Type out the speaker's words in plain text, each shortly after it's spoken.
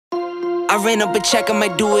I ran up a check, I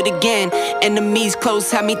might do it again. Enemies close,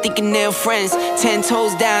 had me thinking they're friends. 10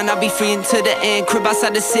 toes down, I'll be free until the end. Crib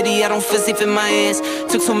outside the city, I don't feel safe in my hands.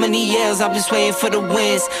 Took so many years, I'm just waiting for the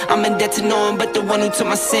wins. I'm in debt to no one but the one who took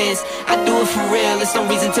my sins. I do it for real, there's no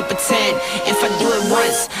reason to pretend. If I do it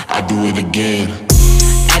once, I do it again.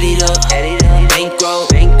 Add it up, bankroll,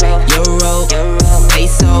 euro,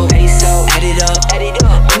 peso, add it up.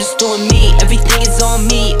 I'm just doing me, everything is on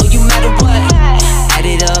me, oh you matter what. Add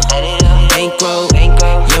it up, bankroll,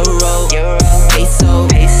 euro, peso,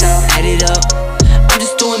 add it up. I'm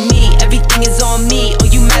just doing me, everything is on me, oh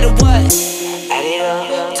you matter what. Add it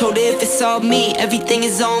up. Told her if it's all me, everything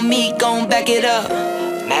is on me, gon' back it up.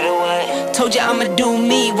 Matter what. Told ya I'ma do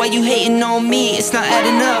me, why you hating on me? It's not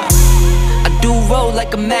adding up. I do roll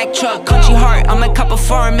like a Mack truck. Country heart, I might cop a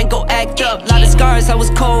farm and go act up. Lot of scars, I was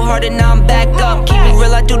cold-hearted, now I'm backed up. Keep it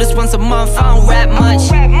real, I do this once a month, I don't rap much.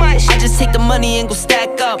 I just take the money and go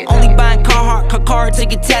stack up. Only buying car to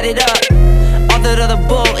get tatted up. All that other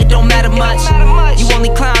bull, it don't matter much. You only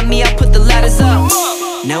climb me, I put the ladders up.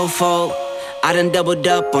 No fault, I done doubled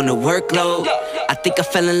up on the workload. I think I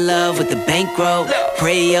fell in love with the bankroll.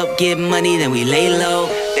 Pray up, get money, then we lay low.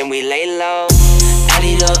 Add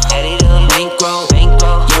it up, bankroll,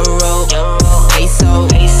 euro, peso,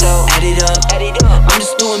 add it up. I'm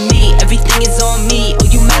just doing me, everything is on me, oh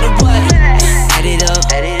you matter what. Add it up,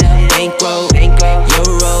 bankroll,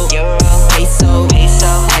 euro, peso,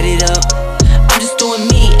 add it up. I'm just doing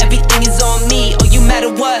me, everything is on me, oh you matter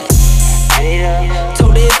what. Add it up.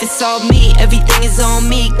 Told her if it's all me, everything is on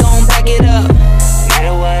me, gon' back it up.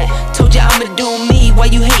 Matter what. Told ya I'ma do me, why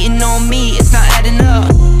you hating on me?